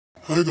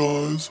Hey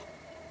guys,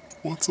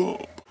 what's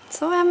up?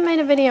 So I haven't made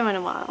a video in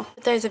a while.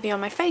 But those of you on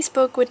my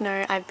Facebook would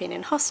know I've been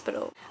in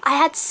hospital. I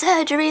had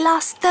surgery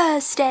last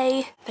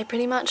Thursday. They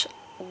pretty much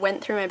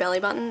went through my belly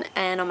button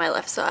and on my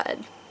left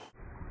side.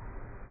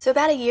 So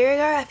about a year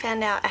ago I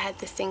found out I had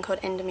this thing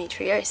called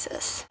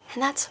endometriosis,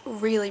 and that's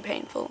really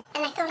painful.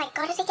 And I thought I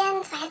got it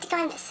again, so I had to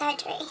go in for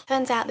surgery.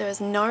 Turns out there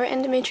was no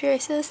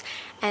endometriosis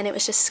and it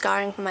was just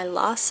scarring from my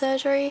last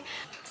surgery.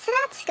 So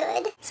that's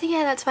good. So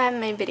yeah, that's why I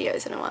haven't made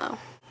videos in a while.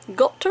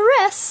 Got to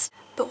rest!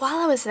 But while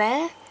I was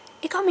there,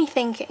 it got me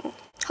thinking.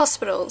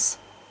 Hospitals,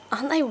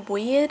 aren't they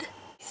weird?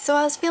 So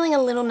I was feeling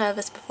a little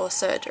nervous before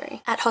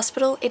surgery. At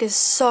hospital, it is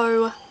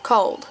so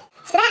cold.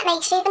 So that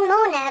makes you even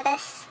more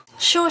nervous.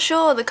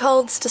 Sure, the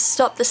cold's to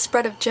stop the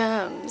spread of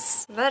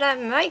germs. But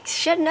it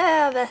makes you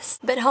nervous.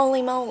 But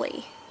holy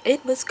moly,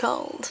 it was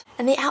cold.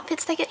 And the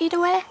outfits they get you to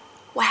wear?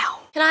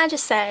 Wow. Can I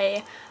just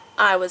say,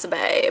 I was a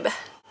babe.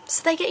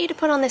 So they get you to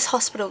put on this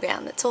hospital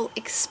gown that's all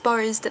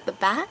exposed at the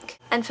back.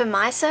 And for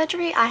my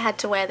surgery, I had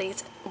to wear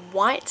these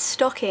white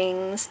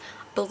stockings,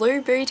 blue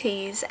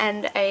booties,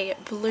 and a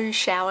blue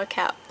shower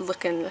cap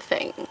looking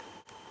thing.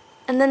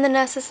 And then the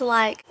nurses are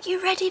like,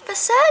 "You ready for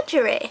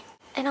surgery?"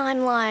 And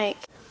I'm like,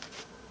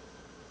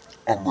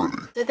 I'm ready.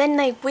 so then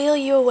they wheel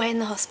you away in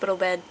the hospital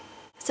bed.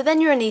 So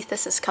then your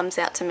anaesthetist comes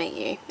out to meet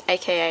you,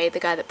 aka the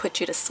guy that put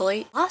you to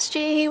sleep. Last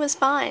year he was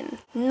fine,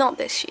 not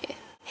this year.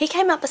 He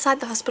came up beside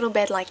the hospital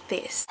bed like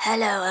this.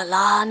 "Hello,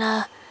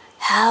 Alanna.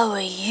 How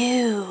are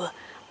you?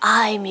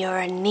 I'm your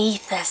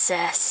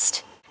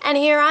anaesthetist." And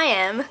here I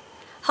am.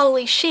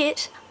 Holy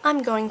shit,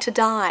 I'm going to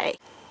die.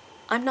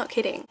 I'm not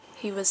kidding.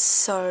 He was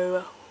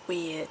so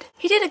weird.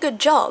 He did a good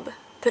job,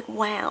 but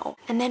wow.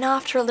 And then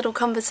after a little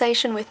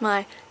conversation with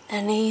my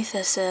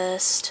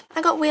anaesthetist,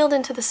 I got wheeled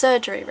into the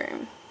surgery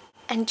room.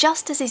 And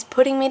just as he's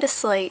putting me to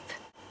sleep,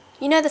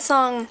 you know the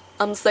song,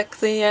 "I'm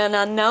sexy and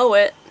I know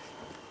it"?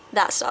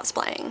 That starts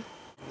playing.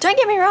 Don't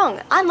get me wrong,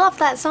 I love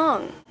that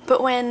song.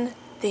 But when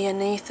the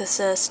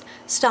anaesthetist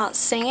starts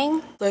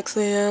singing,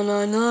 "Sexy and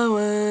I know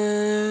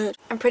it,"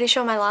 I'm pretty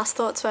sure my last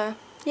thoughts were,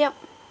 yep,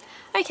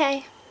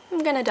 okay,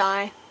 I'm gonna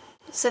die.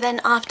 So then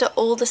after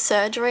all the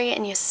surgery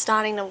and you're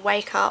starting to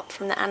wake up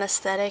from the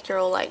anesthetic, you're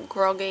all like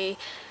groggy,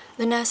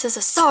 the nurses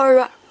are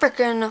so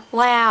freaking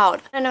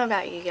loud. I don't know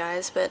about you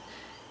guys, but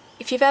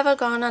if you've ever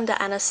gone under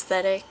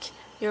anesthetic,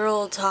 you're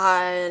all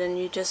tired and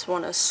you just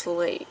want to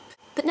sleep.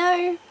 But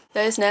no,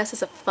 those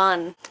nurses are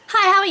fun.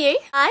 "Hi, how are you?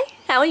 Hi,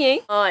 how are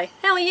you? Hi,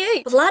 how are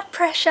you? Blood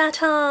pressure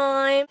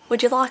time.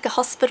 Would you like a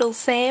hospital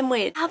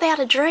sandwich? How about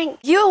a drink?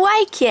 You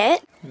awake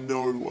yet?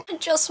 No. I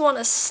just want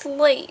to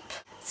sleep."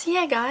 So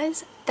yeah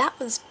guys, that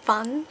was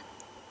fun.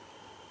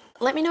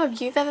 Let me know if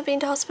you've ever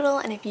been to hospital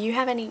and if you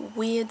have any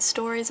weird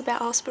stories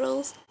about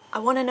hospitals. I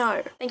want to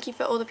know. Thank you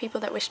for all the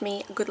people that wished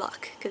me good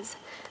luck, because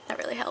that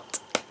really helped.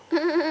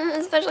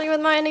 Especially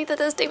with my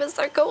anaesthetist, he was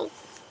so cool.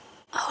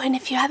 Oh, and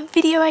if you have a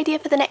video idea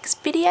for the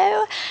next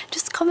video,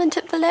 just comment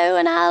it below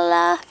and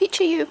I'll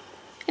feature you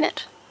in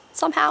it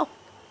somehow.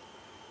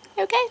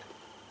 Okay?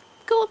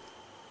 Cool.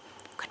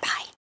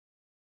 Goodbye.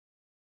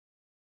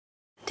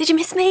 Did you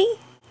miss me?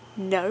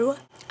 No.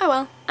 Oh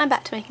well, I'm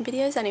back to making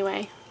videos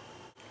anyway.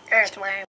 Earthworm.